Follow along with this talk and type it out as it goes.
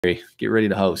Get ready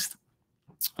to host.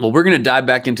 Well, we're going to dive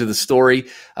back into the story.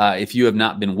 If you have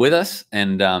not been with us,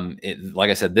 and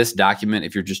like I said, this document,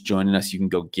 if you're just joining us, you can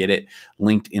go get it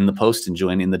linked in the post and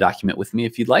join in the document with me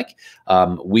if you'd like.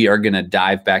 We are going to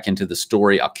dive back into the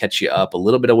story. I'll catch you up a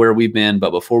little bit of where we've been,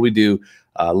 but before we do,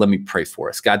 let me pray for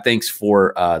us. God, thanks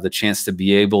for the chance to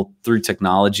be able, through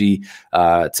technology,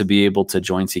 to be able to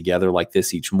join together like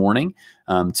this each morning,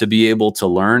 to be able to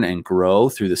learn and grow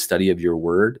through the study of your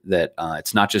word, that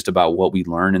it's not just about what we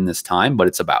learn in this time, but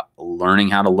it's about learning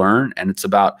how to learn. And it's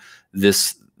about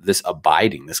this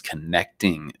abiding, this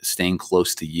connecting, staying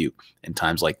close to you in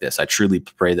times like this. I truly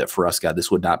pray that for us, God, this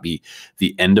would not be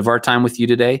the end of our time with you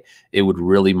today. It would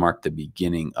really mark the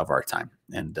beginning of our time.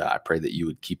 And I pray that you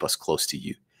would keep us close to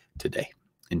you today.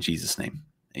 In Jesus' name,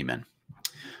 amen.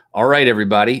 All right,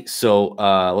 everybody. So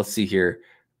let's see here.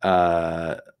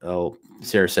 Oh,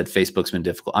 Sarah said Facebook's been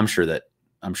difficult. I'm sure that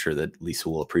Lisa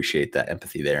will appreciate that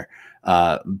empathy there.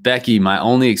 Becky, my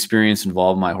only experience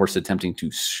involved my horse attempting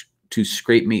to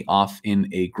scrape me off in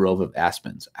a grove of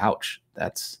aspens. Ouch.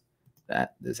 That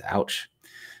is ouch.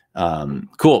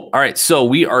 Cool. All right. So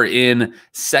we are in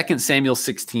 2 Samuel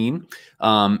 16.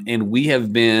 And we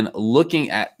have been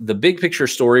looking at the big picture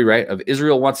story, right? Of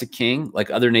Israel wants a king like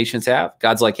other nations have.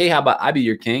 God's like, hey, how about I be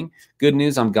your king? Good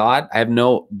news. I'm God. I have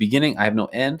no beginning. I have no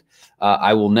end.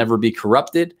 I will never be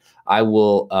corrupted. I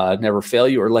will never fail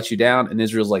you or let you down. And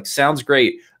Israel's like, sounds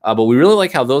great. But we really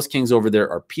like how those kings over there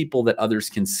are people that others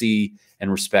can see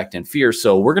and respect and fear.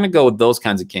 So we're going to go with those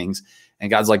kinds of kings.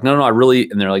 And God's like, no, I really,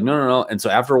 and they're like, no. And so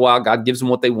after a while, God gives them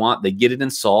what they want. They get it in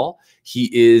Saul. He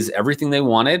is everything they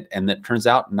wanted. And that turns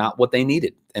out not what they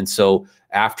needed. And so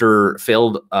after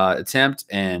failed attempt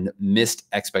and missed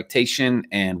expectation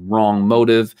and wrong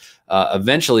motive,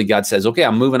 eventually God says, okay,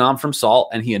 I'm moving on from Saul.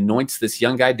 And he anoints this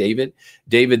young guy, David.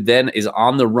 David then is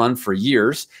on the run for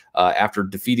years after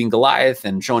defeating Goliath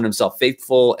and showing himself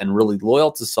faithful and really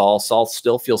loyal to Saul. Saul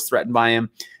still feels threatened by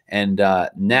him. And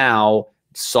now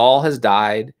Saul has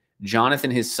died.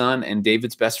 Jonathan, his son, and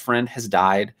David's best friend has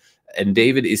died. And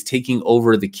David is taking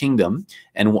over the kingdom.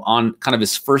 And on kind of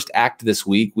his first act this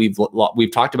week, we've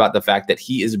talked about the fact that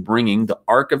he is bringing the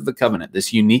Ark of the Covenant,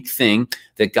 this unique thing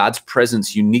that God's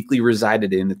presence uniquely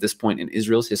resided in at this point in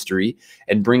Israel's history,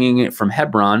 and bringing it from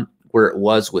Hebron, where it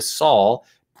was with Saul,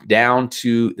 down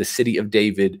to the city of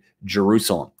David,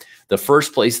 Jerusalem. The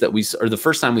first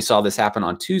time we saw this happen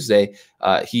on Tuesday,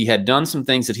 he had done some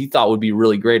things that he thought would be a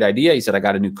really great idea. He said, I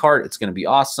got a new cart. It's going to be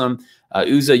awesome.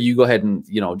 Uzzah, you go ahead and,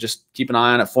 just keep an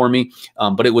eye on it for me.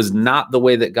 But it was not the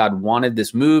way that God wanted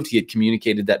this moved. He had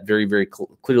communicated that very, very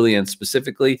clearly and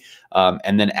specifically.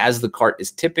 And then as the cart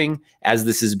is tipping, as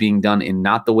this is being done in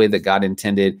not the way that God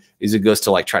intended, Uzzah goes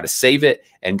to try to save it,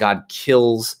 and God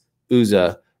kills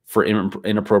Uzzah for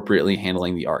inappropriately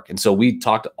handling the ark. And so we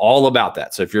talked all about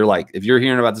that. So if you're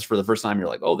hearing about this for the first time, you're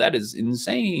like, oh, that is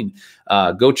insane.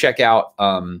 Go check out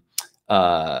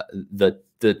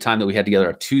the time that we had together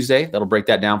on Tuesday. That'll break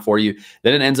that down for you.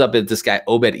 Then it ends up at this guy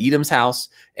Obed-Edom's house,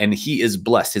 and he is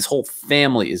blessed. His whole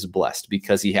family is blessed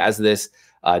because he has this.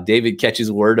 David catches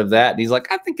word of that, and he's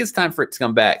like, I think it's time for it to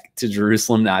come back to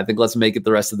Jerusalem now. I think let's make it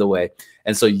the rest of the way.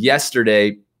 And so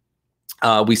yesterday,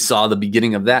 we saw the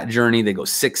beginning of that journey. They go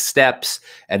 6 steps,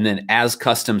 and then as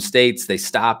custom states, they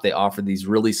stop. They offer these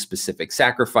really specific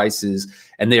sacrifices,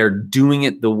 and they are doing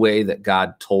it the way that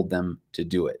God told them to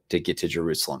do it to get to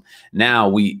Jerusalem. Now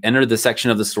we enter the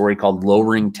section of the story called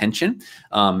lowering tension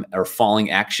or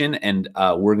falling action, and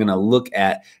we're going to look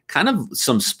at kind of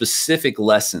some specific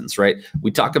lessons, right?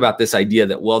 We talk about this idea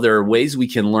that, well, there are ways we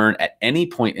can learn at any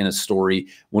point in a story.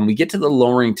 When we get to the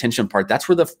lowering tension part, that's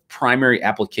where the primary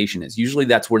application is. Usually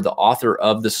that's where the author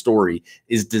of the story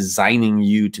is designing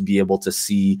you to be able to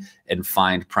see and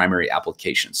find primary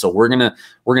application. So we're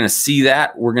gonna see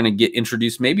that. We're gonna get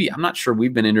introduced. Maybe, I'm not sure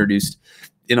we've been introduced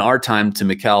in our time to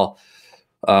Michal,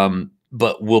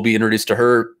 but we'll be introduced to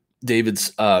her,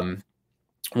 David's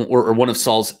or one of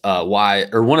Saul's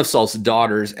one of Saul's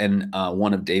daughters, and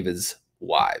one of David's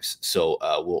wives. So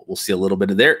we'll see a little bit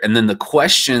of there. And then the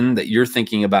question that you're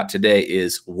thinking about today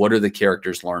is, what are the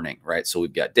characters learning, right? So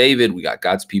we've got David, we got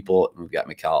God's people, and we've got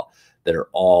Michal that are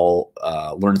all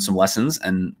learning some lessons.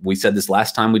 And we said this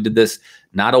last time we did this,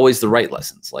 not always the right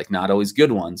lessons, not always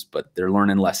good ones, but they're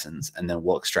learning lessons. And then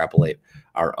we'll extrapolate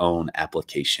our own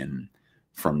application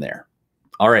from there.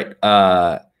 All right.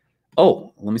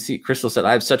 Oh, let me see. Crystal said,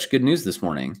 I have such good news this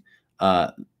morning.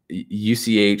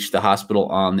 UCH, the hospital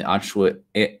on the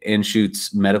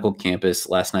Anschutz Medical Campus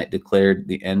last night, declared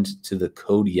the end to the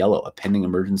code yellow, a pending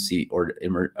emergency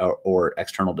or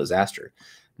external disaster,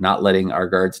 not letting our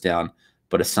guards down.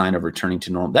 but a sign of returning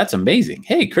to normal. That's amazing.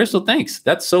 Hey, Crystal, thanks.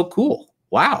 That's so cool.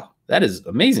 Wow. That is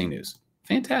amazing news.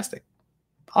 Fantastic.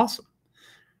 Awesome.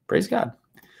 Praise God.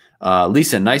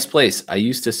 Lisa, nice place. I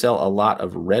used to sell a lot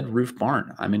of red roof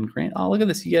barn. I'm in Grant. Oh, look at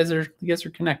this. You guys are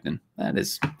connecting. That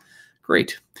is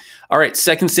great. All right.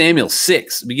 2 Samuel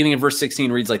 6, beginning of verse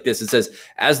 16 reads like this. It says,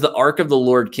 as the ark of the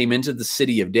Lord came into the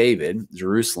city of David,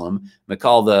 Jerusalem,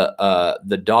 Michal,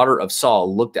 the daughter of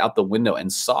Saul, looked out the window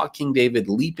and saw King David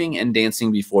leaping and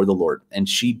dancing before the Lord. And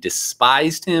she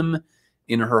despised him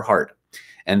in her heart.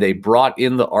 And they brought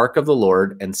in the ark of the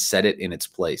Lord and set it in its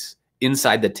place,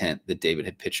 inside the tent that David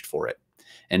had pitched for it.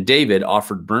 And David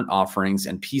offered burnt offerings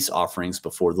and peace offerings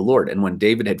before the Lord. And when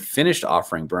David had finished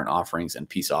offering burnt offerings and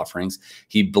peace offerings,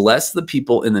 he blessed the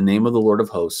people in the name of the Lord of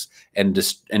hosts and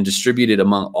distributed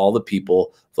among all the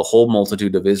people, the whole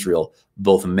multitude of Israel,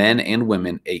 both men and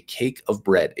women, a cake of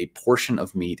bread, a portion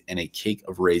of meat, and a cake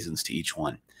of raisins to each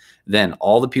one. Then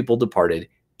all the people departed,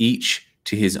 each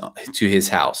to his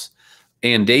house.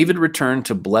 And David returned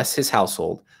to bless his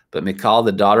household. But Michal,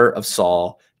 the daughter of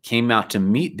Saul, came out to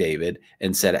meet David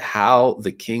and said, how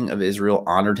the king of Israel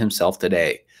honored himself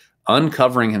today,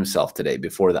 uncovering himself today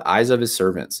before the eyes of his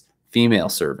servants, female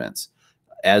servants,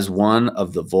 as one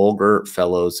of the vulgar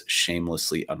fellows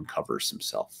shamelessly uncovers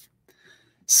himself.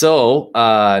 So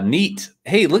neat.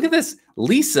 Hey, look at this.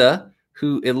 Lisa,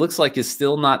 who it looks like is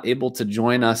still not able to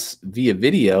join us via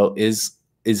video, is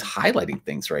highlighting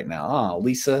things right now. Oh,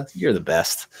 Lisa, you're the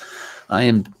best. I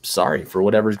am sorry for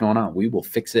whatever's going on. We will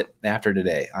fix it after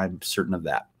today. I'm certain of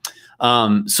that.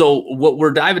 So what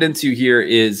we're diving into here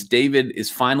is David is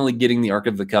finally getting the Ark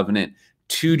of the Covenant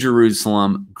to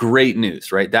Jerusalem. Great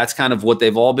news, right? That's kind of what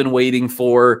they've all been waiting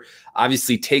for.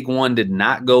 Obviously, take one did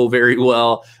not go very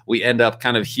well. We end up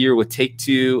kind of here with take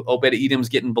two. Obed-Edom's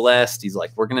getting blessed. He's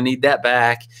like, we're going to need that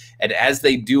back. And as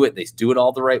they do it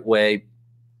all the right way.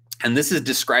 And this is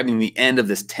describing the end of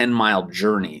this 10-mile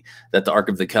journey that the Ark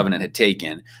of the Covenant had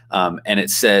taken. And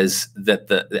it says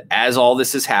that as all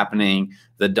this is happening,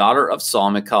 the daughter of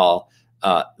Saul, Michal,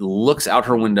 looks out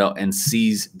her window and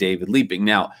sees David leaping.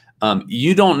 Now,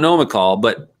 you don't know Michal,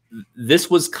 but this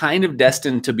was kind of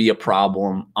destined to be a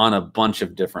problem on a bunch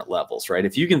of different levels, right?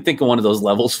 If you can think of one of those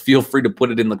levels, feel free to put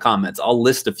it in the comments. I'll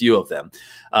list a few of them.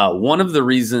 One of the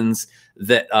reasons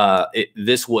that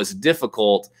this was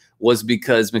difficult was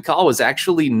because Michal was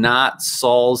actually not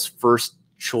Saul's first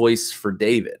choice for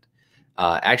David.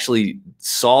 Actually,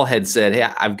 Saul had said, hey,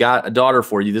 I've got a daughter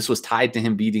for you. This was tied to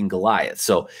him beating Goliath.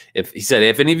 So if he said,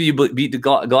 if any of you beat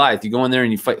Goliath, you go in there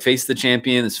and you face the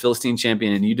champion, this Philistine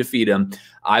champion, and you defeat him,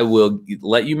 I will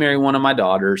let you marry one of my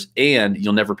daughters and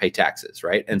you'll never pay taxes,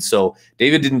 right? And so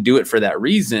David didn't do it for that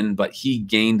reason, but he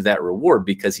gained that reward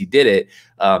because he did it.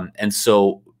 And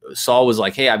so Saul was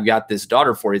like, hey, I've got this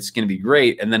daughter for you. It's going to be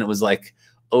great. And then it was like,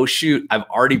 oh, shoot, I've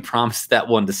already promised that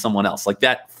one to someone else. Like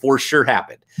that for sure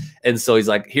happened. And so he's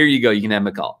like, here you go. You can have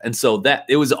Michal. And so that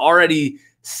it was already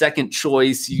second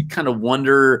choice. You kind of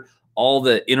wonder all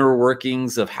the inner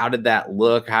workings of how did that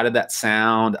look? How did that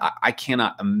sound? I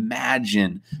cannot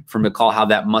imagine for Michal how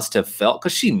that must have felt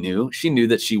because she knew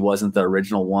that she wasn't the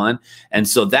original one. And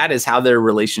so that is how their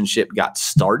relationship got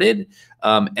started.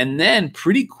 And then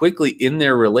pretty quickly in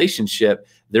their relationship,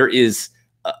 there is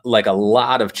like a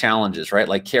lot of challenges, right?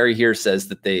 Like Carrie here says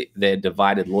that they had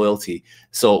divided loyalty.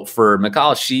 So for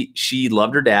Michal, she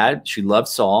loved her dad, she loved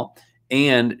Saul,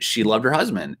 and she loved her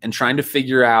husband, and trying to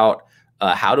figure out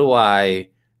how do I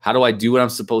do what I'm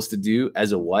supposed to do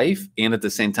as a wife and at the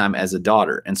same time as a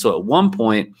daughter. And so at one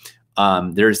point,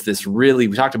 there's this we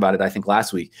talked about it, I think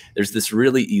last week, there's this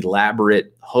really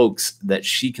elaborate hoax that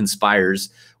she conspires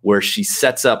where she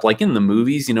sets up, like in the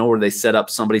movies, you know, where they set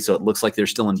up somebody so it looks like they're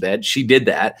still in bed. She did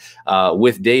that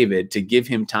with David to give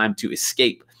him time to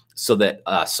escape so that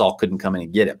Saul couldn't come in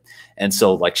and get him. And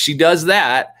so like she does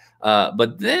that,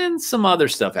 but then some other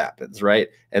stuff happens, right?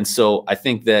 And so I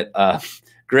think that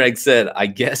Greg said, I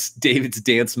guess David's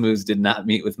dance moves did not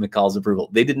meet with Michal's approval.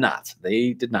 They did not.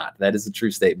 They did not. That is a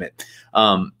true statement.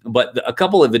 But a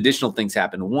couple of additional things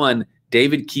happened. One,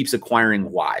 David keeps acquiring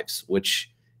wives, which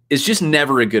is just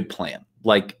never a good plan.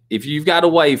 Like if you've got a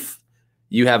wife,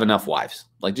 you have enough wives.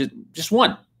 Like just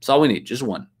one. That's all we need. Just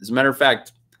one. As a matter of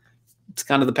fact, it's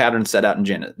kind of the pattern set out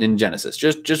in Genesis.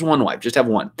 Just one wife. Just have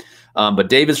one. But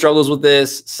David struggles with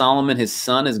this. Solomon, his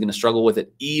son, is going to struggle with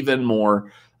it even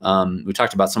more. We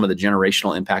talked about some of the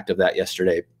generational impact of that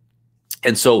yesterday.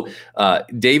 And so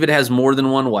David has more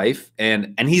than one wife,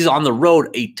 and he's on the road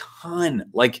a ton,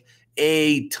 like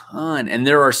a ton. And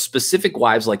there are specific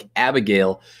wives like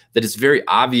Abigail that is very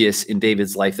obvious in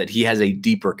David's life that he has a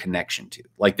deeper connection to,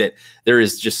 like that there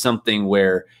is just something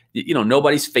where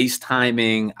nobody's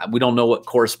FaceTiming. We don't know what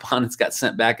correspondence got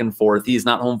sent back and forth. He's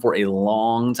not home for a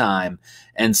long time.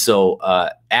 And so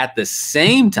at the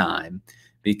same time,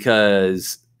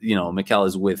 because, Michal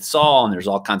is with Saul and there's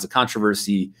all kinds of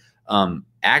controversy,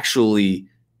 actually,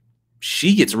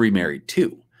 she gets remarried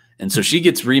too. And so she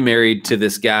gets remarried to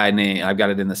this guy named, I've got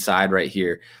it in the side right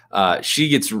here. She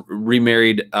gets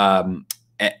remarried. And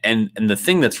the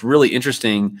thing that's really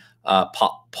interesting,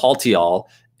 Paltiel,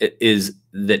 is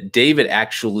that David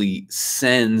actually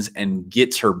sends and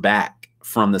gets her back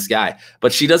from this guy,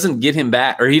 but she doesn't get him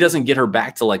back, or he doesn't get her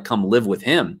back to like come live with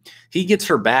him. He gets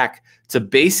her back to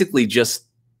basically just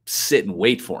sit and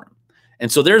wait for him.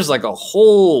 And so there's like a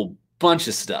whole bunch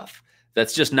of stuff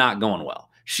that's just not going well.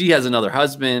 She has another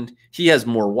husband. He has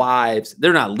more wives.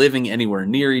 They're not living anywhere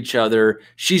near each other.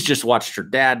 She's just watched her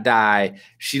dad die.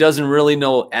 She doesn't really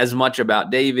know as much about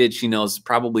David. She knows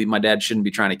probably my dad shouldn't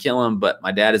be trying to kill him, but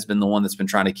my dad has been the one that's been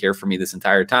trying to care for me this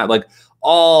entire time. Like,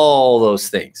 all those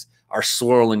things are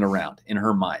swirling around in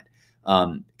her mind.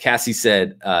 Cassie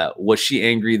said, was she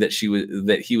angry that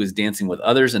he was dancing with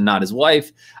others and not his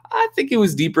wife? I think it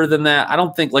was deeper than that. I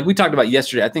don't think, like we talked about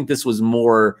yesterday, I think this was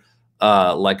more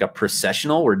like a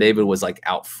processional where David was like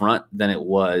out front than it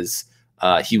was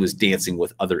he was dancing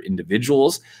with other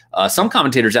individuals. Some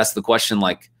commentators asked the question,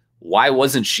 like, why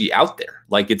wasn't she out there?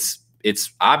 Like, it's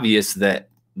obvious that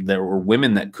there were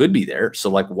women that could be there. So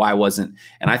like, why wasn't,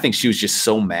 and I think she was just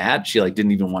so mad. She like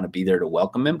didn't even want to be there to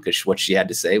welcome him because what she had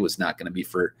to say was not going to be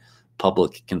for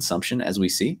public consumption, as we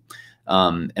see.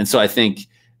 And so I think,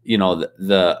 Sarah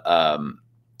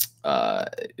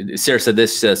said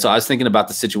this, so I was thinking about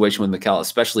the situation with Michal,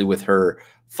 especially with her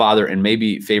father and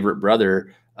maybe favorite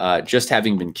brother, just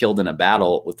having been killed in a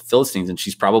battle with the Philistines, and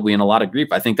she's probably in a lot of grief.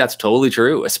 I think that's totally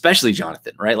true, especially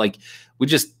Jonathan, right? Like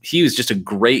he was just a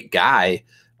great guy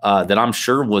that I'm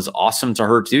sure was awesome to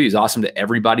her too. He's awesome to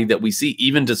everybody that we see,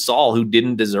 even to Saul, who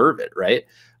didn't deserve it, right?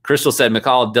 Crystal said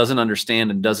Michal doesn't understand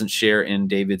and doesn't share in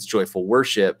David's joyful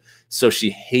worship, so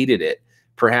she hated it.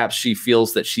 Perhaps she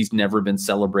feels that she's never been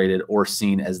celebrated or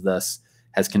seen as thus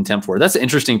has contempt for her. That's an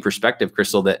interesting perspective,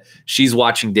 Crystal, that she's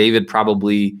watching David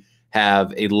probably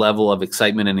have a level of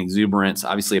excitement and exuberance,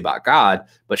 obviously about God,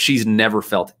 but she's never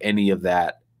felt any of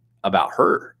that about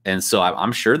her. And so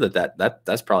I'm sure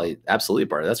that's probably absolutely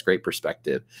part of it. That's great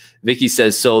perspective. Vicky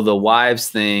says, so the wives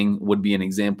thing would be an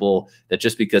example that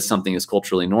just because something is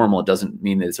culturally normal, it doesn't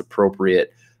mean that it's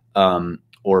appropriate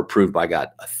or approved by God.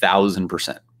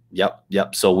 1,000%.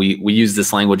 Yep. So we use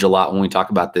this language a lot when we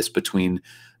talk about this, between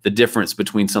the difference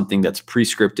between something that's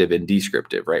prescriptive and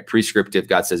descriptive, right? Prescriptive,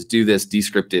 God says, do this.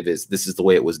 Descriptive is, this is the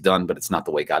way it was done, but it's not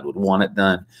the way God would want it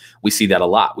done. We see that a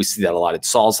lot. We see that a lot in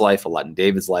Saul's life, a lot in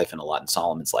David's life, and a lot in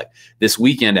Solomon's life. This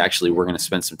weekend, actually, we're going to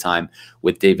spend some time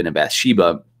with David and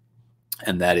Bathsheba,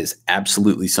 and that is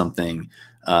absolutely something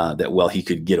that, while he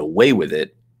could get away with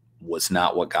it, was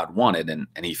not what God wanted, and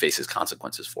he faces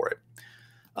consequences for it.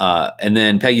 And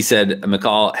then Peggy said,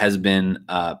 Michal has been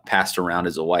passed around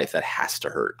as a wife. That has to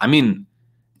hurt. I mean,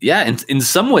 yeah, in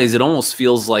some ways, it almost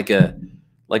feels like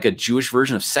a Jewish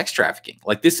version of sex trafficking.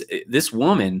 Like this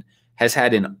woman has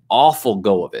had an awful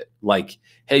go of it. Like,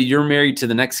 hey, you're married to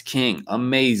the next king.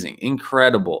 Amazing.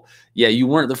 Incredible. Yeah, you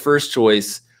weren't the first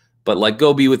choice, but like,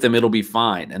 go be with him. It'll be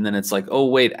fine. And then it's like, oh,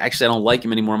 wait, actually, I don't like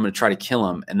him anymore. I'm going to try to kill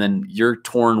him. And then you're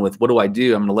torn with, what do I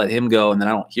do? I'm going to let him go. And then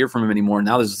I don't hear from him anymore.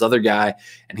 Now there's this other guy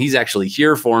and he's actually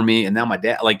here for me. And now my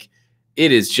dad, like,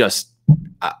 it is just,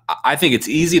 I think it's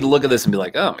easy to look at this and be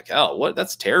like, oh, Michal, what?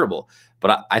 That's terrible.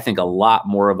 But I think a lot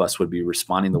more of us would be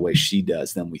responding the way she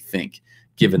does than we think,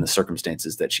 given the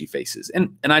circumstances that she faces.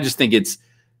 And I just think it's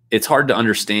hard to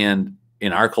understand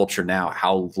in our culture now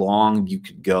how long you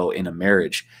could go in a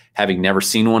marriage having never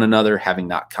seen one another, having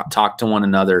not talked to one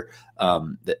another,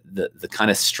 the kind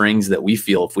of strings that we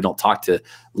feel if we don't talk to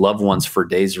loved ones for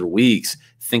days or weeks.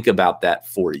 Think about that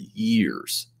for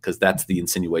years, because that's the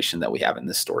insinuation that we have in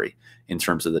this story in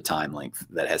terms of the time length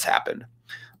that has happened.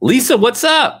 Lisa, what's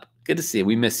up? Good to see you.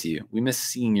 We miss you. We miss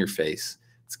seeing your face.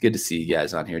 It's good to see you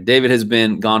guys on here. David has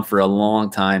been gone for a long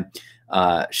time.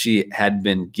 She had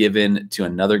been given to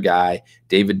another guy.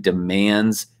 David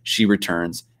demands she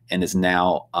returns and is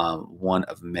now one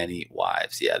of many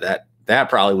wives. Yeah, that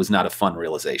probably was not a fun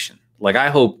realization. Like, I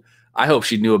hope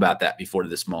she knew about that before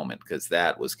this moment, because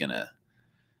that was gonna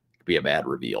be a bad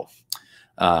reveal.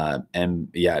 And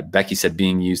yeah, Becky said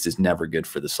being used is never good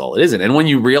for the soul. It isn't. And when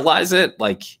you realize it,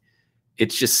 like,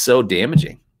 it's just so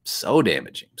damaging. So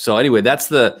damaging. So anyway, that's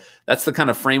the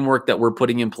kind of framework that we're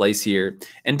putting in place here.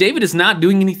 And David is not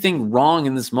doing anything wrong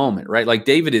in this moment, right? Like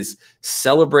David is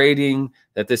celebrating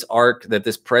that this ark, that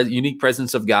this unique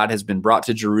presence of God has been brought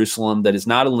to Jerusalem, that is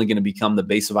not only going to become the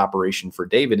base of operation for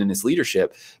David and his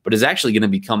leadership, but is actually going to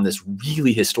become this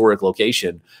really historic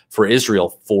location for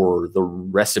Israel for the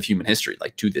rest of human history,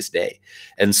 like to this day.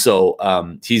 And so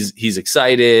he's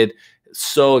excited,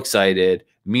 so excited.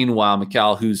 Meanwhile,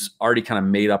 Michal, who's already kind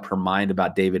of made up her mind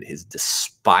about David, is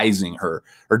despising her,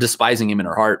 or despising him in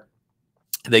her heart.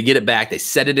 They get it back. They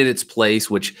set it in its place,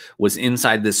 which was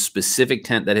inside this specific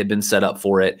tent that had been set up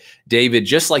for it. David,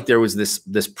 just like there was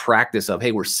this practice of,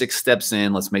 hey, we're 6 steps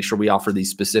in, let's make sure we offer these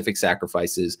specific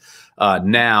sacrifices.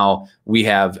 Now we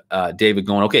have David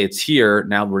going, okay, it's here.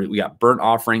 Now we got burnt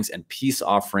offerings and peace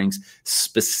offerings,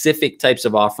 specific types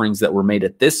of offerings that were made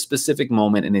at this specific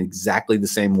moment in exactly the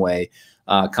same way.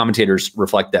 Commentators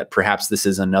reflect that perhaps this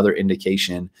is another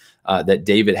indication that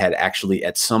David had actually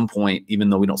at some point, even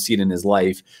though we don't see it in his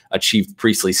life, achieved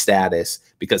priestly status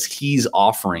because he's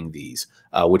offering these,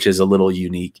 which is a little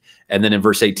unique. And then in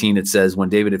verse 18, it says, when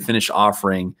David had finished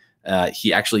offering,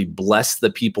 he actually blessed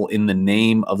the people in the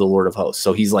name of the Lord of hosts.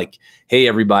 So he's like, hey,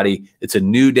 everybody, it's a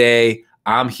new day.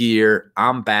 I'm here.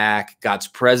 I'm back. God's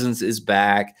presence is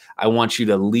back. I want you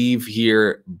to leave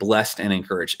here blessed and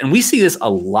encouraged. And we see this a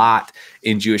lot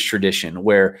in Jewish tradition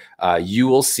where you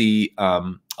will see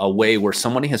a way where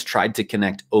somebody has tried to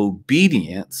connect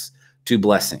obedience to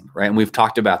blessing, right? And we've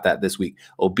talked about that this week.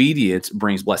 Obedience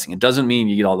brings blessing. It doesn't mean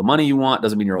you get all the money you want.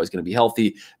 Doesn't mean you're always going to be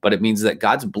healthy, but it means that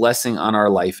God's blessing on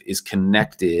our life is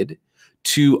connected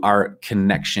to our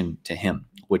connection to him,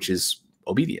 which is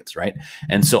obedience, right?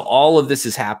 And so all of this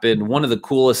has happened. One of the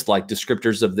coolest like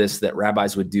descriptors of this that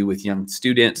rabbis would do with young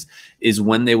students is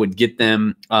when they would get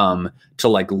them to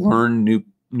like learn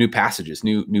new passages,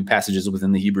 new passages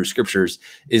within the Hebrew scriptures,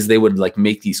 is they would like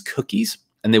make these cookies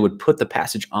and they would put the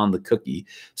passage on the cookie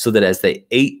so that as they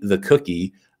ate the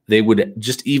cookie, they would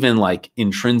just even like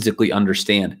intrinsically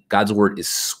understand God's word is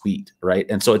sweet, right?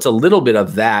 And so it's a little bit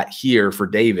of that here for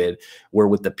David, where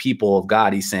with the people of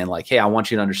God, he's saying like, hey, I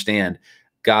want you to understand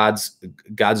God's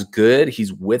good.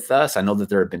 He's with us. I know that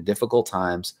there have been difficult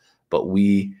times, but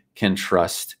we can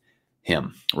trust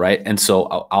him, right? And so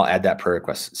I'll add that prayer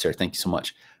request, Sarah. Thank you so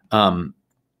much.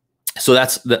 So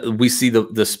we see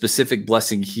the specific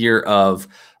blessing here of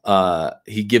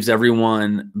he gives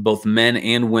everyone, both men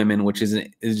and women, which is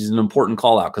an important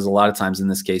call out because a lot of times in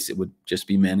this case it would just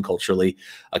be men culturally,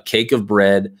 a cake of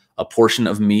bread, a portion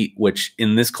of meat, which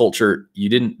in this culture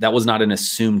that was not an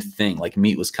assumed thing. Like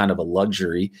meat was kind of a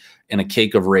luxury, and a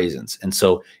cake of raisins. And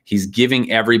so he's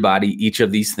giving everybody each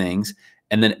of these things,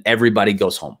 and then everybody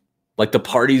goes home. Like the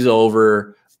party's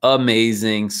over.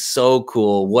 Amazing. So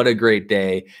cool. What a great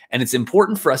day. And it's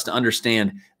important for us to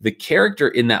understand the character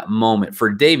in that moment.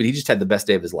 For David, he just had the best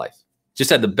day of his life.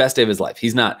 Just had the best day of his life.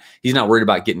 He's not worried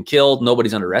about getting killed.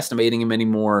 Nobody's underestimating him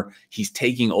anymore. He's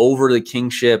taking over the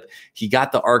kingship. He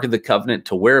got the Ark of the Covenant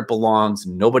to where it belongs.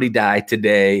 Nobody died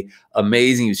today.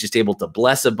 Amazing. He was just able to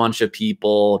bless a bunch of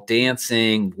people,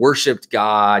 dancing, worshiped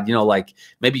God. You know, like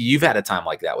maybe you've had a time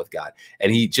like that with God.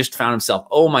 And he just found himself,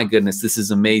 oh my goodness, this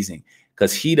is amazing.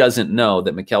 Because he doesn't know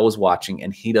that Michal was watching,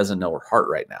 and he doesn't know her heart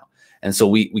right now. And so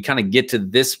we kind of get to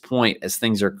this point as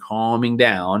things are calming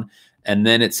down. And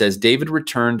then it says, David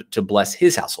returned to bless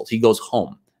his household. He goes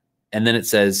home. And then it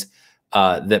says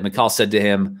that Michal said to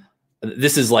him,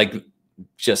 this is like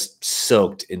just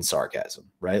soaked in sarcasm,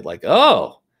 right? Like,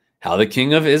 oh, how the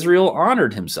king of Israel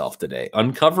honored himself today,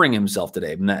 uncovering himself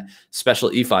today. And that special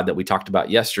ephod that we talked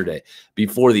about yesterday,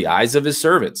 before the eyes of his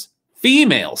servants,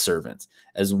 female servants,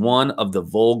 as one of the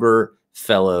vulgar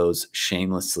fellows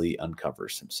shamelessly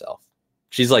uncovers himself.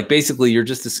 She's like, basically, you're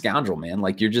just a scoundrel, man.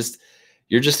 Like you're just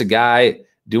a guy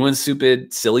doing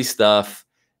stupid, silly stuff,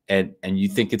 and you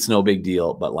think it's no big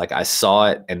deal, but like I saw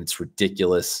it and it's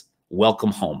ridiculous.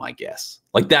 Welcome home, I guess.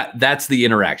 Like that's the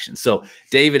interaction. So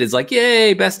David is like,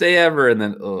 yay, best day ever. And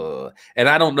then, and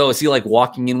I don't know, is he like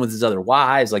walking in with his other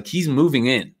wives? Like he's moving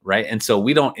in, right? And so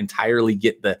we don't entirely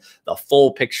get the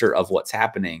full picture of what's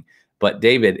happening. But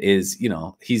David is, you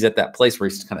know, he's at that place where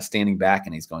he's kind of standing back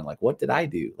and he's going like, what did I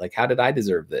do? Like, how did I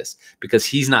deserve this? Because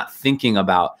he's not thinking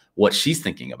about what she's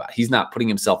thinking about. He's not putting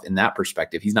himself in that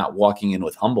perspective. He's not walking in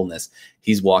with humbleness.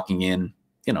 He's walking in,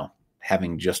 you know,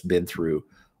 having just been through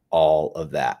all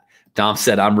of that. Dom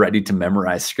said, I'm ready to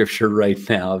memorize scripture right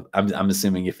now. I'm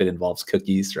assuming if it involves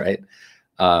cookies, right?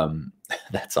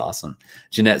 That's awesome.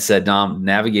 Jeanette said, Dom,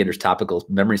 Navigator's topical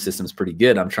memory system is pretty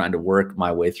good. I'm trying to work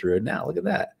my way through it now. Look at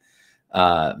that.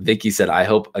 Vicky said, I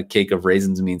hope a cake of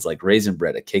raisins means like raisin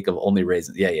bread, a cake of only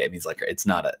raisins. Yeah, it means like it's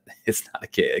not a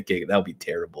cake. That would be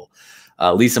terrible.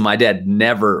 Lisa, my dad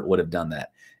never would have done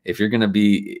that. If you're gonna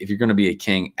be a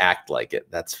king, act like it.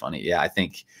 That's funny. Yeah, I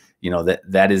think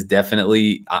that is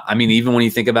definitely. I mean, even when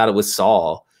you think about it with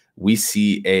Saul, we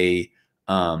see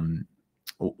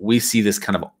this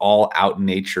kind of all-out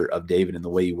nature of David in the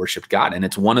way he worshiped God. And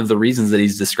it's one of the reasons that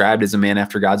he's described as a man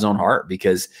after God's own heart,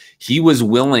 because he was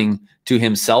willing to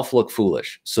himself look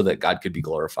foolish so that God could be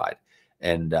glorified.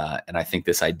 And I think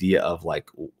this idea of like,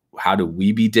 how do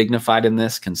we be dignified in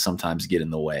this can sometimes get in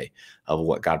the way of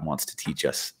what God wants to teach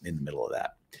us in the middle of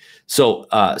that. So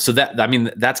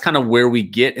that's kind of where we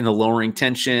get in the lowering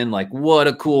tension. Like, what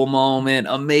a cool moment.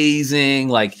 Amazing.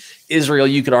 Like Israel,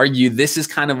 you could argue this is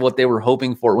kind of what they were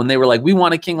hoping for when they were like, we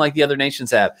want a king like the other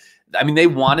nations have. I mean, they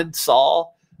wanted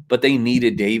Saul, but they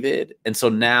needed David. And so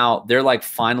now they're like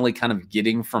finally kind of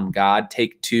getting from God,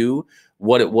 take two,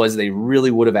 what it was they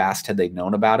really would have asked had they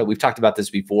known about it. We've talked about this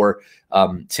before.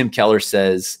 Tim Keller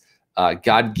says,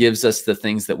 God gives us the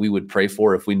things that we would pray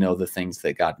for if we know the things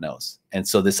that God knows. And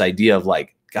so this idea of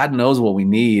like, God knows what we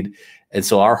need. And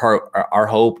so our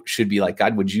hope should be like,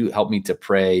 God, would you help me to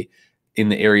pray in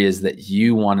the areas that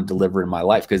you want to deliver in my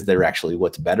life? Because they're actually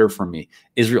what's better for me.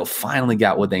 Israel finally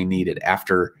got what they needed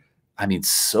after, I mean,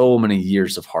 so many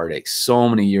years of heartache, so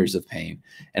many years of pain,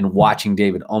 and watching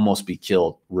David almost be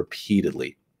killed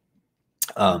repeatedly.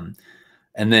 And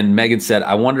then Megan said,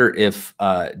 I wonder if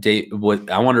David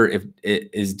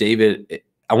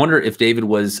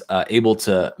was able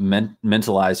to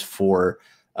mentalize for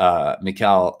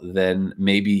Michal, then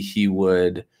maybe he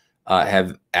would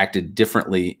have acted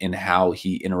differently in how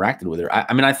he interacted with her.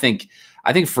 I mean, I think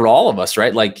for all of us,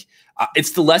 right? Like,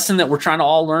 it's the lesson that we're trying to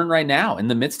all learn right now in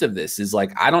the midst of this is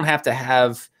like, I don't have to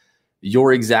have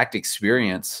your exact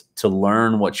experience to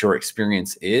learn what your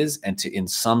experience is and to, in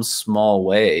some small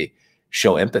way,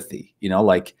 show empathy.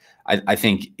 Like I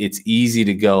think it's easy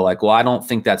to go like, well, I don't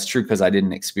think that's true because I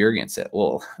didn't experience it.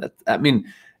 Well, I mean,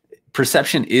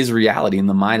 perception is reality in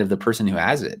the mind of the person who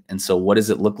has it. And so what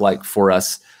does it look like for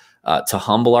us to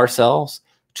humble ourselves,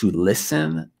 to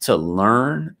listen, to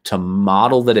learn, to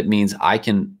model that it means I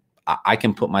can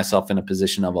put myself in a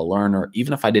position of a learner,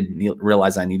 even if I didn't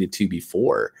realize I needed to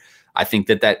before. I think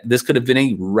that this could have been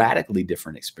a radically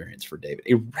different experience for David,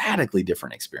 a radically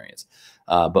different experience.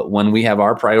 But when we have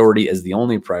our priority as the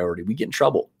only priority, we get in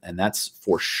trouble. And that's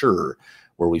for sure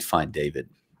where we find David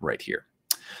right here.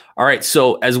 All right.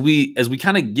 So as we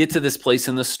kind of get to this place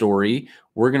in the story,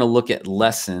 we're going to look at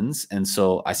lessons. And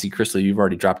so I see, Crystal, you've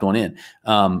already dropped one in.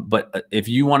 But if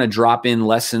you want to drop in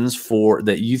lessons for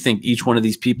that you think each one of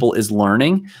these people is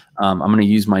learning, I'm going to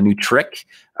use my new trick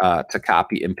to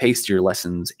copy and paste your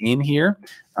lessons in here.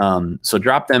 So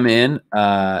drop them in.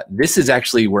 This is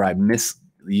actually where I miss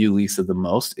you, Lisa, the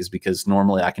most, is because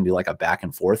normally I can do like a back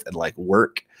and forth and like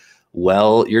work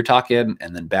well you're talking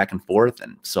and then back and forth,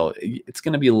 and so it's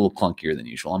going to be a little clunkier than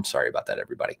usual. I'm sorry about that,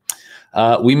 everybody.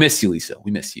 We miss you, Lisa.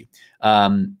 We miss you.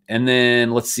 And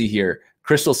then let's see here.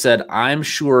 Crystal said, I'm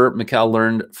sure Michal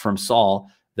learned from Saul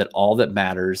that all that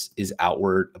matters is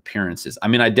outward appearances. I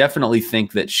mean, I definitely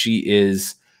think that she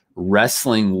is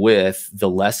wrestling with the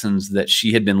lessons that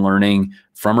she had been learning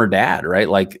from her dad, right?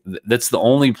 Like that's the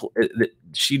only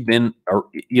she'd been,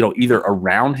 either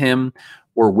around him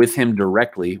or with him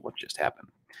directly. What just happened?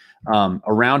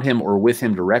 Around him or with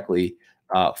him directly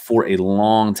for a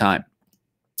long time.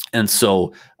 And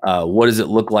so what does it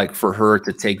look like for her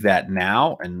to take that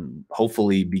now and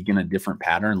hopefully begin a different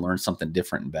pattern, learn something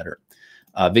different and better?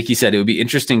 Vicky said it would be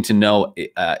interesting to know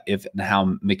if and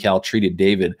how Michal treated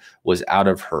David was out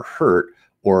of her hurt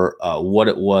or what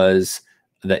it was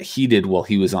that he did while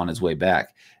he was on his way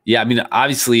back. Yeah, I mean,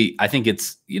 obviously, I think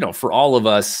it's, for all of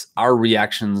us, our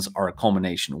reactions are a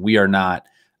culmination. We're not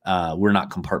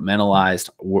compartmentalized.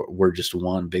 We're just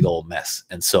one big old mess.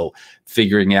 And so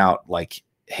figuring out like,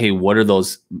 hey, what are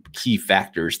those key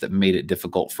factors that made it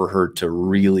difficult for her to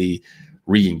really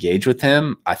re-engage with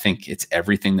him? I think it's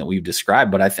everything that we've described.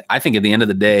 But I think at the end of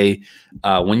the day,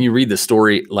 when you read the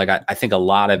story, like I think a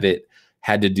lot of it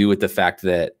had to do with the fact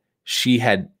that she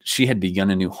had begun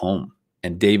a new home.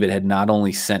 And David had not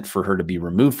only sent for her to be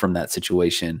removed from that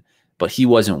situation, but he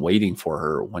wasn't waiting for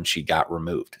her when she got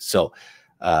removed. So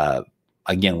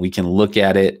again, we can look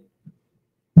at it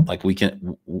like we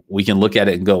can look at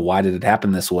it and go, why did it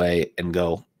happen this way? And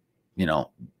go,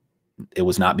 it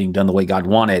was not being done the way God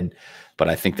wanted. But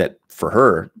I think that for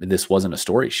her, this wasn't a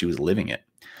story. She was living it.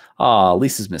 Oh,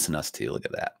 Lisa's missing us too. Look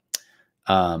at that.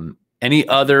 Any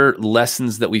other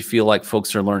lessons that we feel like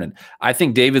folks are learning? I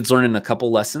think David's learning a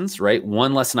couple lessons, right?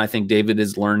 One lesson I think David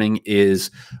is learning is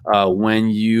when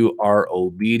you are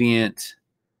obedient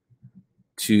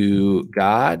to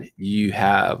God, you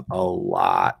have a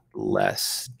lot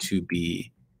less to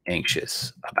be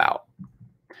anxious about,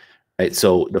 right?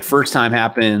 So the first time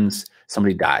happens,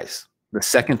 somebody dies. The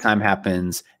second time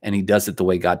happens, and he does it the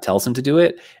way God tells him to do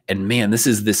it. And man, this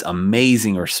is this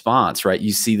amazing response, right?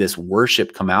 You see this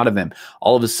worship come out of him.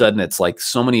 All of a sudden, it's like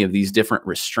so many of these different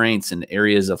restraints and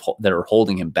areas of that are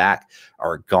holding him back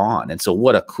are gone. And so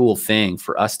what a cool thing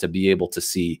for us to be able to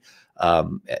see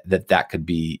that could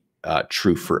be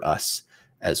true for us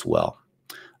as well.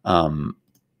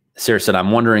 Sarah said,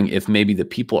 I'm wondering if maybe the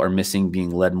people are missing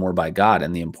being led more by God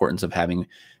and the importance of having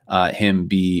him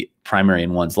be primary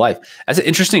in one's life. That's an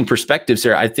interesting perspective,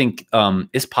 Sarah. I think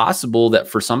it's possible that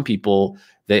for some people,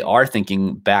 they are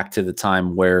thinking back to the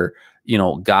time where, you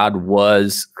know, God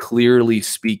was clearly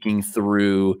speaking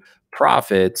through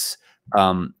prophets.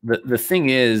 The thing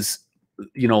is,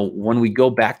 you know, when we go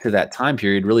back to that time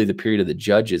period, really the period of the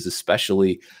judges,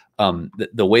 especially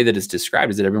the way that it's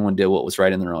described is that everyone did what was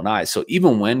right in their own eyes. So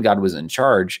even when God was in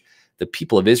charge, the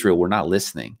people of Israel were not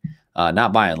listening.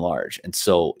 Not by and large. And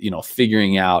so, you know,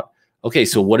 figuring out, okay,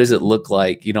 so what does it look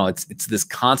like? You know, it's this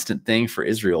constant thing for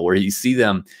Israel where you see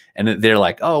them and they're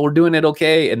like, oh, we're doing it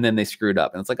okay. And then they screwed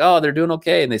up. And it's like, oh, they're doing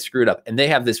okay. And they screwed up. And they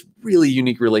have this really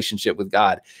unique relationship with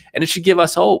God. And it should give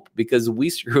us hope because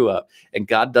we screw up and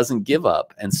God doesn't give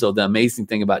up. And so the amazing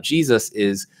thing about Jesus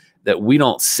is that we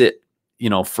don't sit, you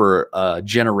know, for a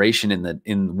generation in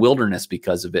the wilderness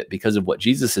because of it, because of what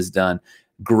Jesus has done.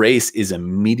 Grace is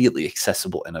immediately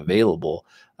accessible and available.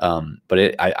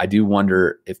 But I do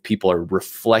wonder if people are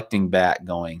reflecting back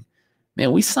going,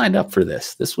 man, we signed up for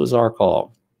this. This was our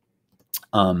call.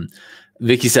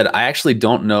 Vicky said, I actually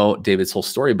don't know David's whole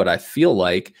story, but I feel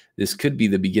like this could be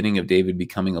the beginning of David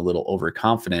becoming a little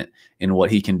overconfident in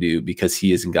what he can do because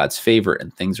he is in God's favor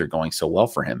and things are going so well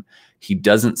for him. He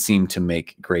doesn't seem to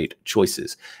make great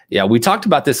choices. Yeah, we talked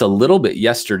about this a little bit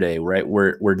yesterday, right?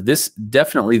 Where this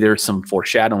definitely there's some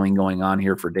foreshadowing going on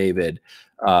here for David,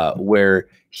 where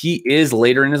he is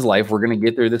later in his life. We're going to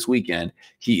get there this weekend.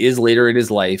 He is later in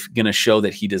his life going to show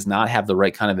that he does not have the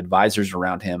right kind of advisors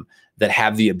around him that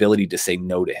have the ability to say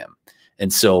no to him.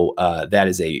 And so that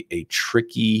is a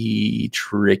tricky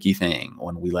thing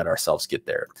when we let ourselves get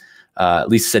there.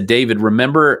 Lisa said, David,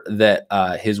 remember that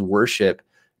his worship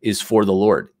is for the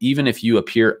Lord, even if you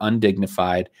appear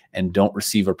undignified and don't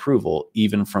receive approval,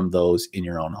 even from those in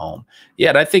your own home. Yeah,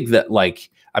 and I think that, like,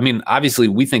 I mean, obviously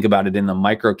we think about it in the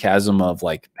microcosm of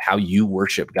like how you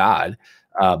worship God.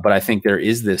 But I think there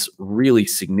is this really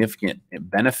significant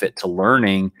benefit to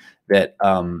learning that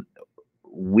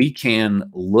we can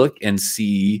look and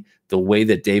see the way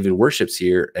that David worships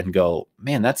here and go,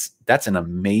 man, that's an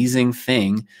amazing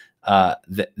thing.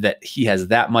 That he has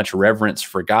that much reverence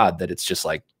for God that it's just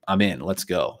like, I'm in, let's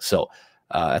go. So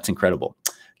that's incredible.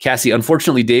 Cassie,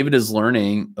 unfortunately, David is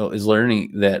learning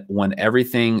that when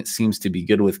everything seems to be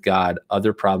good with God,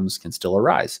 other problems can still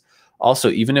arise. Also,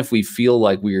 even if we feel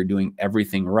like we are doing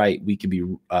everything right, we could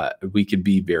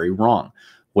be very wrong.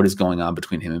 What is going on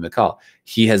between him and Michal?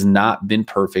 He has not been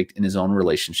perfect in his own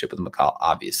relationship with Michal,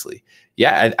 obviously.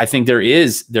 Yeah, I think there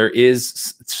is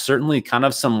certainly kind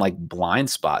of some like blind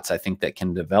spots I think that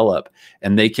can develop,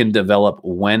 and they can develop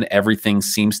when everything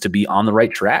seems to be on the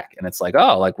right track. And it's like,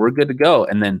 oh, like we're good to go.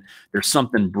 And then there's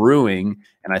something brewing.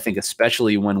 And I think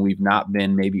especially when we've not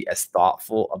been maybe as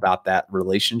thoughtful about that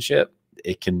relationship,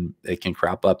 it can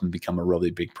crop up and become a really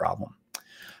big problem.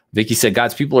 Vicky said,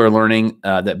 God's people are learning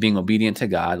that being obedient to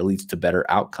God leads to better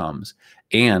outcomes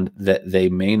and that they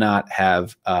may not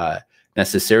have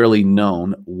necessarily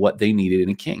known what they needed in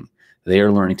a king. They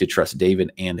are learning to trust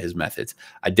David and his methods.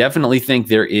 I definitely think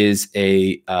there is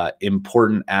a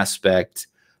important aspect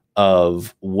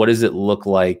of what does it look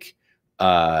like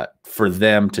for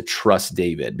them to trust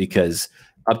David, because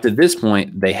up to this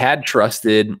point they had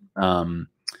trusted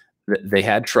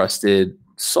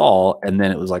Saul, and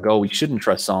then it was like, oh, we shouldn't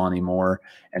trust Saul anymore.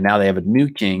 And now they have a new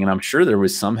king. And I'm sure there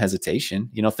was some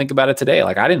hesitation, you know, think about it today.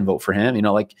 Like I didn't vote for him, you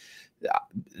know, like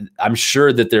I'm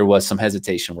sure that there was some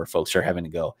hesitation where folks are having to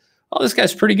go, oh, this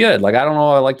guy's pretty good. Like, I don't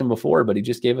know, I liked him before, but he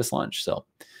just gave us lunch. So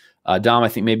Dom, I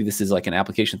think maybe this is like an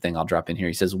application thing I'll drop in here.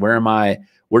 He says, where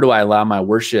do I allow my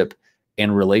worship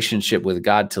and relationship with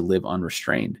God to live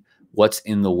unrestrained? What's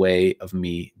in the way of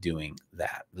me doing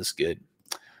that? That's good.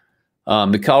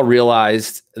 Michal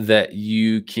realized that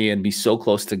you can be so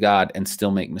close to God and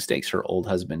still make mistakes. Her old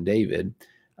husband, David.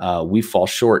 We fall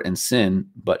short and sin,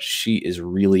 but she is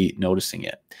really noticing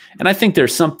it. And I think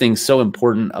there's something so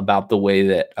important about the way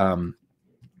that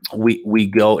we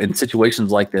go in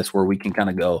situations like this, where we can kind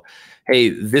of go, hey,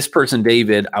 this person,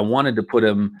 David, I wanted to put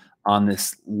him on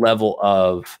this level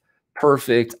of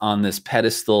perfect, on this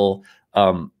pedestal.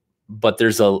 But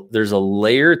there's a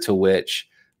layer to which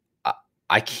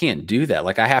I can't do that.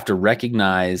 Like, I have to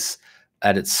recognize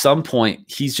that at some point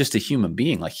he's just a human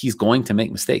being. Like, he's going to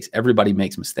make mistakes. Everybody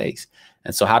makes mistakes.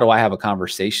 And so how do I have a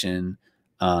conversation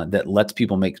that lets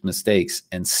people make mistakes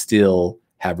and still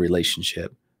have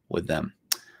relationship with them?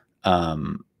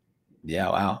 Yeah,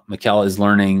 wow. Michaela is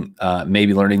learning,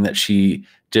 maybe learning that she,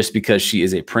 just because she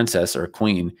is a princess or a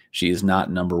queen, she is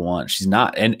not number one. She's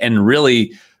not. And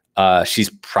really, she's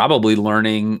probably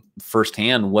learning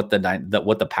firsthand what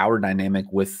the power dynamic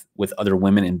with other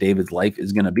women in David's life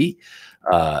is going to be.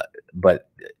 But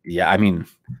yeah, I mean,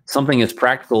 something as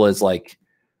practical as like,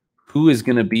 who is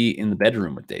going to be in the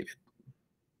bedroom with David?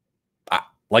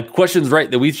 Like, questions,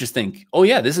 right, that we just think, oh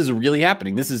yeah, this is really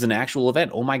happening. This is an actual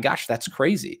event. Oh my gosh, that's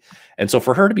crazy. And so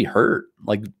for her to be hurt,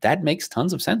 like, that makes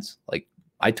tons of sense. Like,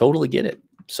 I totally get it.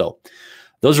 So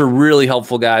those are really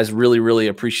helpful, guys. Really, really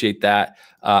appreciate that.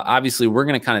 Obviously, we're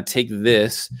going to kind of take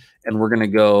this and we're going to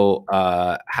go,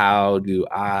 how do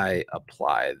I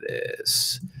apply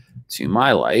this to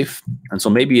my life? And so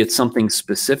maybe it's something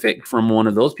specific from one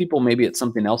of those people. Maybe it's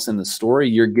something else in the story.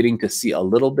 You're getting to see a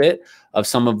little bit of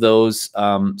some of those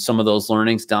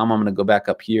learnings. Dom, I'm going to go back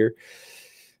up here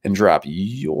and drop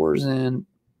yours in.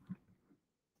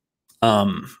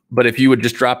 But if you would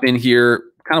just drop in here,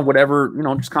 kind of whatever,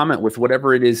 just comment with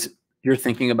whatever it is you're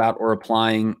thinking about or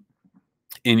applying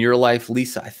in your life.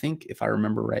 Lisa, I think if I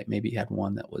remember right, maybe you had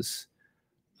one that was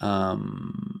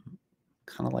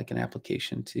kind of like an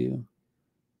application too.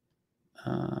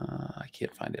 I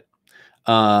can't find it.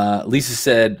 Lisa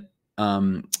said,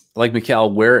 like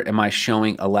Mikhail, where am I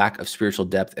showing a lack of spiritual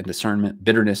depth and discernment,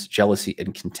 bitterness, jealousy,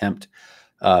 and contempt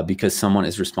because someone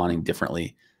is responding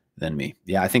differently than me?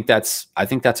 Yeah, I think that's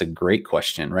a great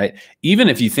question, right? Even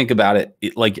if you think about it,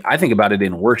 like I think about it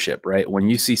in worship, right? When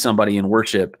you see somebody in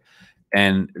worship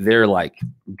and they're like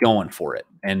going for it,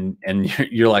 and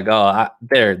you're like, oh,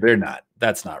 they're not.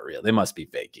 That's not real. They must be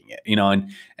faking it,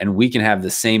 and we can have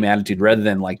the same attitude rather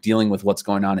than like dealing with what's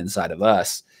going on inside of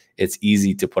us. It's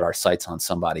easy to put our sights on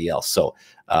somebody else. So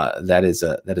that is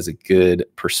a good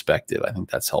perspective. I think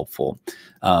that's helpful.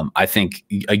 I think,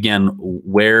 again,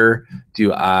 where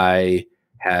do I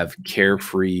have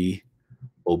carefree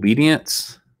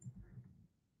obedience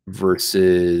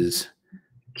versus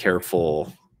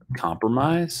careful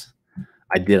compromise?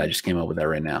 I just came up with that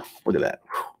right now. Look at that.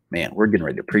 Man, we're getting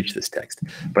ready to preach this text.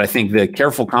 But I think the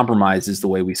careful compromise is the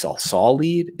way we saw Saul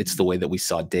lead. It's the way that we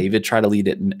saw David try to lead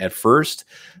it at first.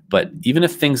 But even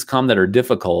if things come that are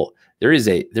difficult, there is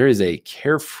a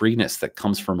carefreeness that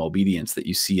comes from obedience that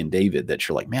you see in David, that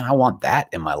you're like, man, I want that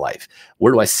in my life.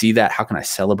 Where do I see that? How can I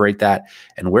celebrate that?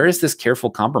 And where is this careful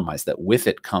compromise that with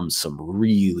it comes some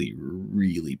really,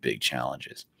 really big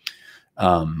challenges?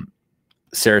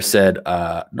 Sarah said,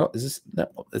 no,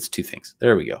 that's two things.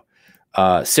 There we go.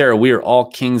 Sarah, we are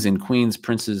all kings and queens,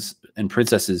 princes and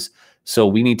princesses, so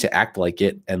we need to act like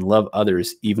it and love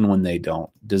others even when they don't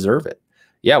deserve it.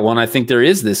 Yeah, well, and I think there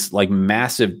is this like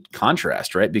massive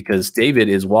contrast, right? Because David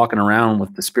is walking around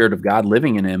with the Spirit of God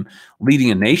living in him,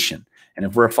 leading a nation. And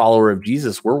if we're a follower of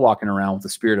Jesus, we're walking around with the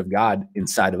Spirit of God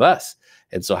inside of us.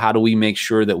 And so how do we make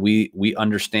sure that we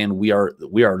understand we are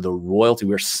the royalty,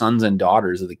 we're sons and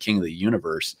daughters of the King of the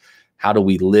universe? How do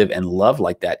we live and love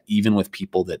like that, even with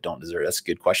people that don't deserve it? That's a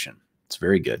good question. It's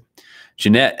very good.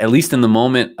 Jeanette, at least in the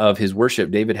moment of his worship,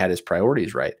 David had his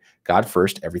priorities right. God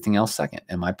first, everything else second.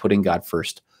 Am I putting God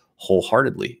first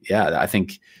wholeheartedly? Yeah, I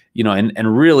think,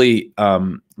 and really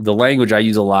the language I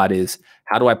use a lot is,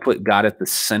 how do I put God at the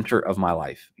center of my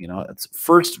life? It's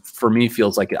first for me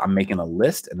feels like I'm making a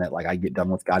list and that like I get done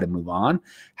with God and move on.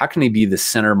 How can he be the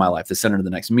center of my life, the center of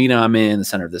the next meeting I'm in, the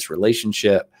center of this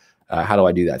relationship? How do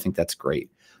I do that? I think that's great.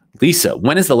 Lisa,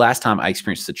 when is the last time I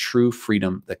experienced the true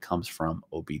freedom that comes from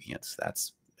obedience?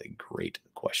 That's a great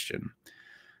question.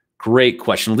 Great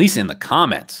question. Lisa in the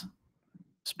comments,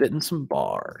 spitting some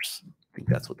bars. I think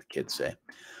that's what the kids say.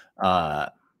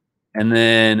 And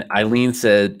then Eileen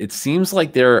said, it seems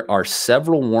like there are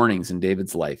several warnings in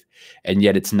David's life, and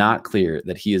yet it's not clear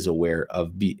that he is aware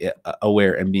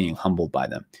and being humbled by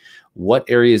them. What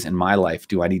areas in my life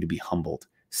do I need to be humbled,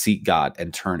 seek God,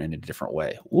 and turn in a different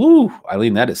way? Woo,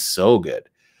 Eileen, that is so good.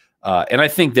 And I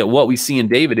think that what we see in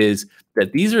David is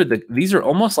that these are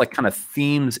almost like kind of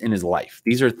themes in his life.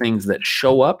 These are things that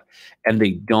show up and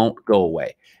they don't go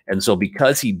away. And so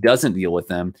because he doesn't deal with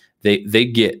them, they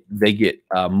get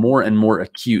more and more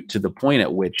acute to the point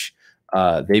at which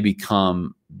they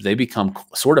become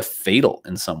sort of fatal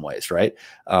in some ways, right?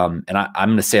 And I'm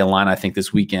going to say a line I think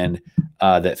this weekend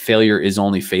that failure is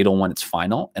only fatal when it's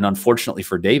final. And unfortunately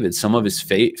for David, some of his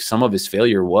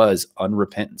failure was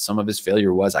unrepentant. Some of his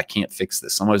failure was I can't fix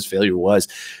this. Some of his failure was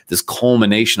this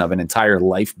culmination of an entire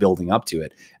life building up to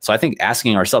it. So I think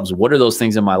asking ourselves, what are those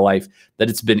things in my life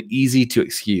that it's been easy to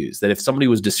excuse? That if somebody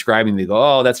was describing, they go,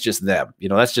 oh, that's just them.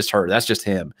 That's just her. That's just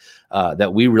him.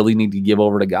 That we really need to give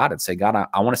over to God and say, God,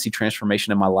 I want to see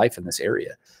transformation in my life in this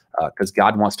area, because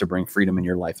God wants to bring freedom in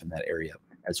your life in that area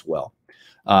as well.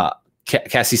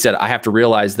 Cassie said, I have to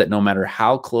realize that no matter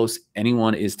how close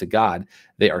anyone is to God,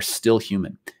 they are still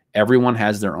human. Everyone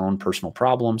has their own personal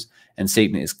problems, and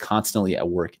Satan is constantly at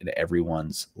work in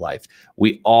everyone's life.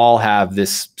 We all have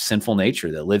this sinful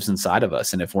nature that lives inside of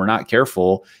us. And if we're not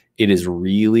careful, it is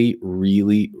really,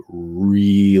 really,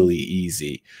 really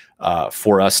easy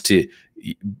for us to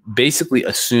basically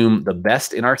assume the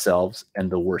best in ourselves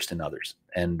and the worst in others.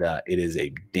 And it is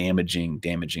a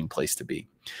damaging place to be.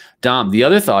 Dom, the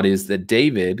other thought is that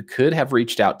David could have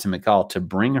reached out to Michal to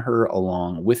bring her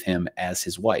along with him as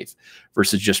his wife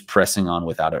versus just pressing on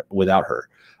without her.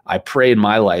 I pray in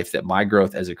my life that my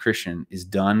growth as a Christian is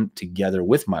done together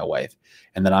with my wife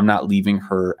and that I'm not leaving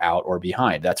her out or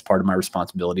behind. That's part of my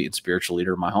responsibility as spiritual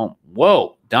leader of my home.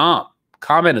 Whoa, Dom,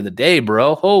 comment of the day,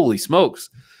 bro. Holy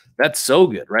smokes. That's so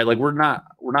good, right? Like we're not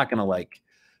going to like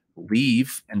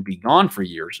leave and be gone for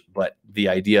years, but the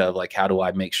idea of like, how do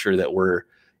I make sure that we're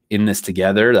in this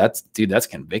together? That's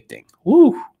convicting.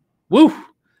 Woo. You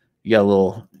got a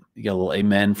little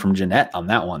amen from Jeanette on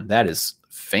that one. That is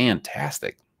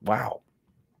fantastic. Wow.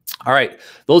 All right.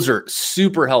 Those are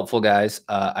super helpful, guys.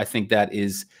 I think that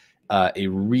is a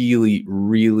really,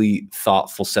 really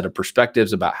thoughtful set of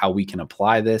perspectives about how we can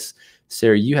apply this.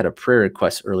 Sarah, you had a prayer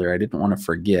request earlier. I didn't want to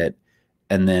forget.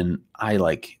 And then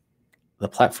the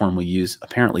platform we use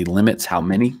apparently limits how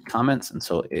many comments. And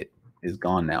so it is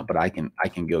gone now, but I can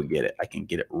go get it. I can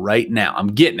get it right now. I'm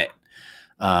getting it.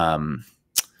 I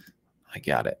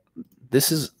got it.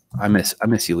 I miss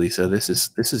you, Lisa. This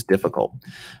is difficult.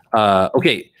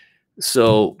 Okay.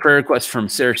 So prayer request from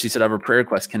Sarah. She said, I have a prayer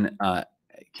request.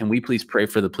 Can we please pray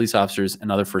for the police officers and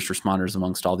other first responders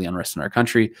amongst all the unrest in our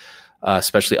country,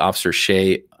 especially Officer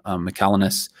Shay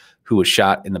McAllinis, who was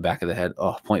shot in the back of the head,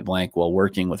 point blank, while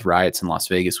working with riots in Las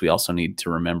Vegas. We also need to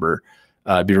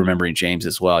be remembering James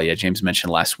as well. Yeah, James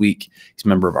mentioned last week, he's a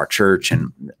member of our church,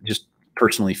 and just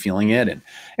personally feeling it. And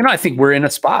I think we're in a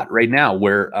spot right now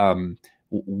where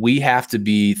we have to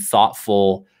be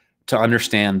thoughtful to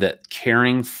understand that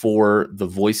caring for the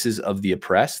voices of the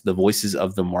oppressed, the voices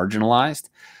of the marginalized,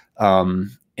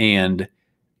 and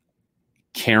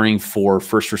caring for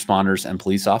first responders and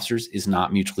police officers is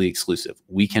not mutually exclusive.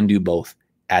 We can do both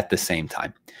at the same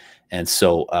time. And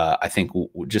so I think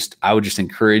I would just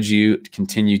encourage you to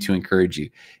continue to encourage you.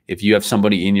 If you have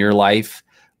somebody in your life,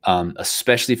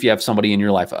 especially if you have somebody in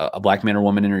your life, a Black man or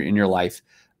woman in your life,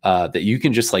 that you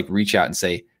can just like reach out and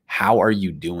say, how are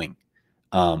you doing?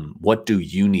 What do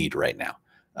you need right now?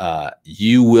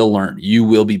 You will learn. You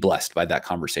will be blessed by that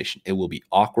conversation. It will be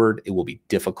awkward. It will be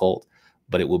difficult,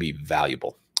 but it will be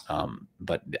valuable.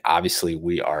 But obviously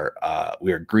we are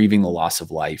grieving the loss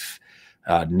of life,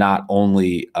 not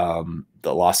only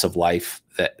the loss of life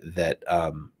that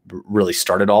really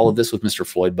started all of this with Mr.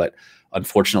 Floyd, but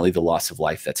unfortunately the loss of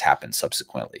life that's happened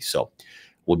subsequently. So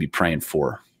we'll be praying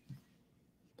for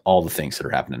all the things that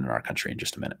are happening in our country in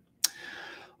just a minute.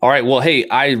 All right. Well, hey,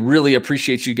 I really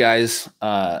appreciate you guys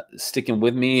sticking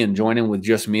with me and joining with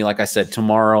just me. Like I said,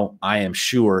 tomorrow, I am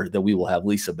sure that we will have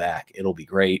Lisa back. It'll be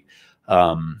great.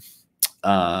 And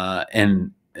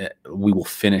we will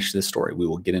finish this story. We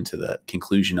will get into the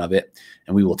conclusion of it,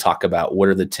 and we will talk about what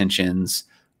are the tensions,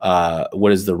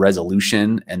 what is the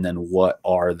resolution, and then what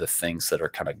are the things that are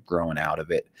kind of growing out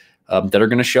of it. That are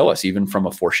going to show us, even from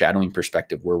a foreshadowing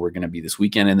perspective, where we're going to be this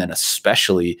weekend, and then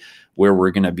especially where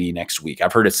we're going to be next week.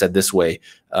 I've heard it said this way,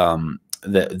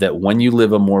 that when you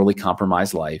live a morally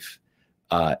compromised life,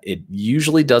 it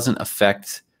usually doesn't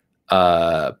affect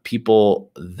people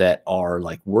that are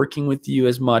like working with you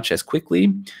as much as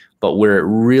quickly, but where it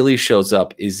really shows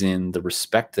up is in the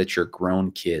respect that your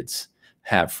grown kids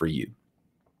have for you.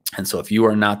 And so if you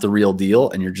are not the real deal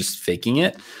and you're just faking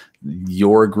it,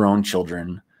 your grown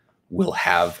children will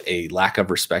have a lack of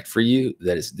respect for you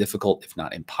that is difficult, if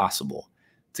not impossible,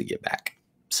 to get back.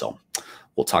 So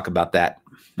we'll talk about that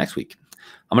next week.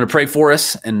 I'm going to pray for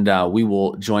us, and we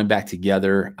will join back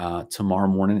together tomorrow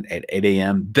morning at 8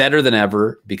 a.m. Better than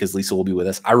ever, because Lisa will be with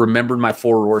us. I remembered my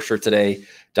For Roar shirt today.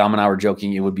 Dom and I were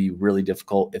joking it would be really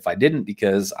difficult if I didn't,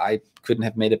 because I couldn't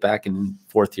have made it back in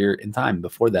fourth year in time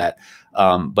before that.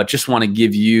 But just want to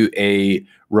give you a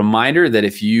reminder that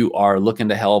if you are looking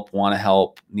to help, want to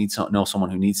help, know someone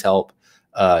who needs help,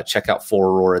 check out For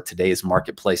Aurora. Today is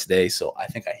Marketplace Day. So I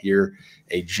think I hear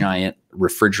a giant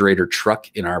refrigerator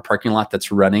truck in our parking lot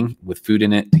that's running with food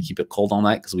in it to keep it cold all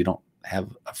night, because we don't have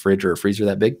a fridge or a freezer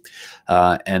that big.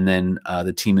 And then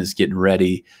the team is getting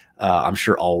ready, I'm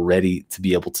sure already, to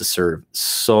be able to serve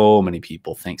so many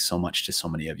people. Thanks so much to so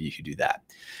many of you who do that.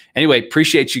 Anyway,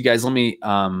 appreciate you guys. Let me,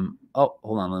 oh,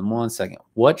 hold on 1 second.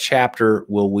 What chapter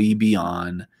will we be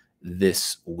on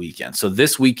this weekend? So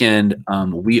this weekend,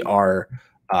 we are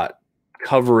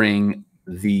covering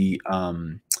the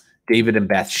David and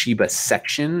Bathsheba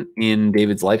section in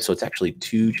David's life. So it's actually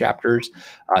 2 chapters,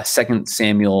 2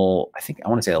 Samuel, I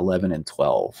want to say 11 and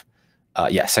 12.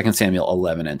 Yeah, 2 Samuel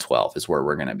 11 and 12 is where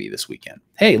we're going to be this weekend.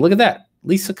 Hey, look at that.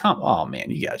 Lisa, oh man,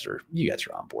 you guys are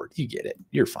on board. You get it.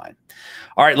 You're fine.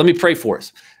 All right, let me pray for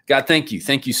us. God, thank you.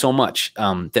 Thank you so much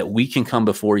that we can come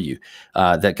before you,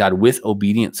 that God, with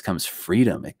obedience comes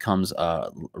freedom. It comes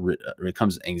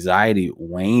anxiety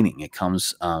waning. It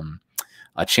comes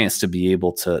a chance to be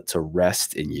able to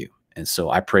rest in you. And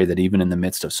so I pray that even in the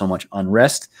midst of so much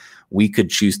unrest, we could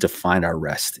choose to find our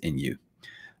rest in you.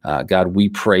 God, we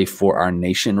pray for our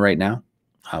nation right now.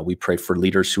 We pray for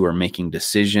leaders who are making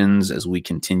decisions as we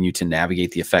continue to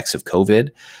navigate the effects of COVID,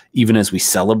 even as we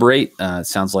celebrate. It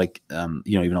sounds like,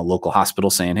 even a local hospital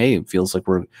saying, hey, it feels like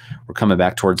we're coming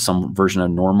back towards some version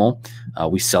of normal.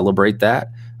 We celebrate that.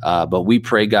 But we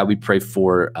pray, God, we pray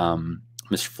for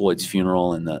Mr. Floyd's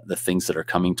funeral and the things that are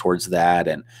coming towards that.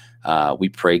 And we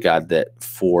pray, God, that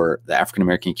for the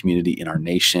African-American community in our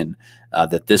nation,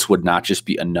 that this would not just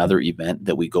be another event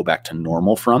that we go back to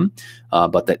normal from,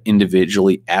 but that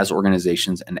individually, as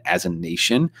organizations and as a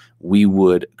nation, we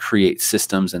would create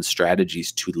systems and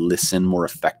strategies to listen more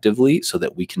effectively so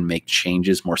that we can make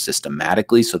changes more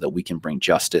systematically, so that we can bring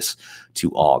justice to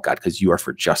all, God, because you are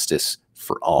for justice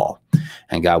for all.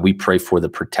 And God, we pray for the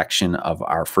protection of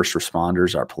our first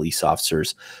responders, our police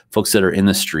officers, folks that are in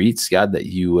the streets, God, that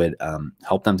you would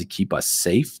help them to keep us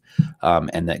safe.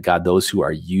 And that, God, those who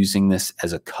are using this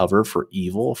as a cover for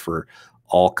evil, for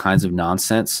all kinds of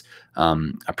nonsense,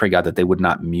 I pray, God, that they would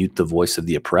not mute the voice of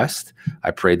the oppressed.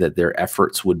 I pray that their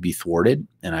efforts would be thwarted.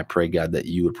 And I pray, God, that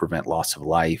you would prevent loss of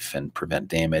life and prevent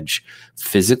damage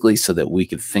physically, so that we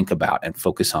could think about and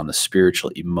focus on the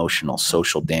spiritual, emotional,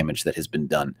 social damage that has been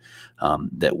done,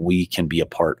 that we can be a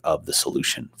part of the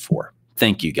solution for.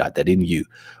 Thank you, God, that in you,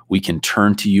 we can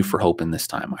turn to you for hope in this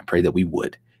time. I pray that we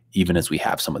would, even as we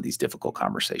have some of these difficult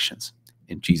conversations.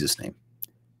 In Jesus' name,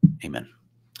 amen.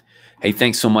 Hey,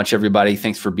 thanks so much, everybody.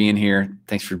 Thanks for being here.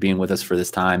 Thanks for being with us for this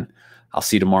time. I'll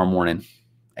see you tomorrow morning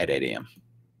at 8 a.m.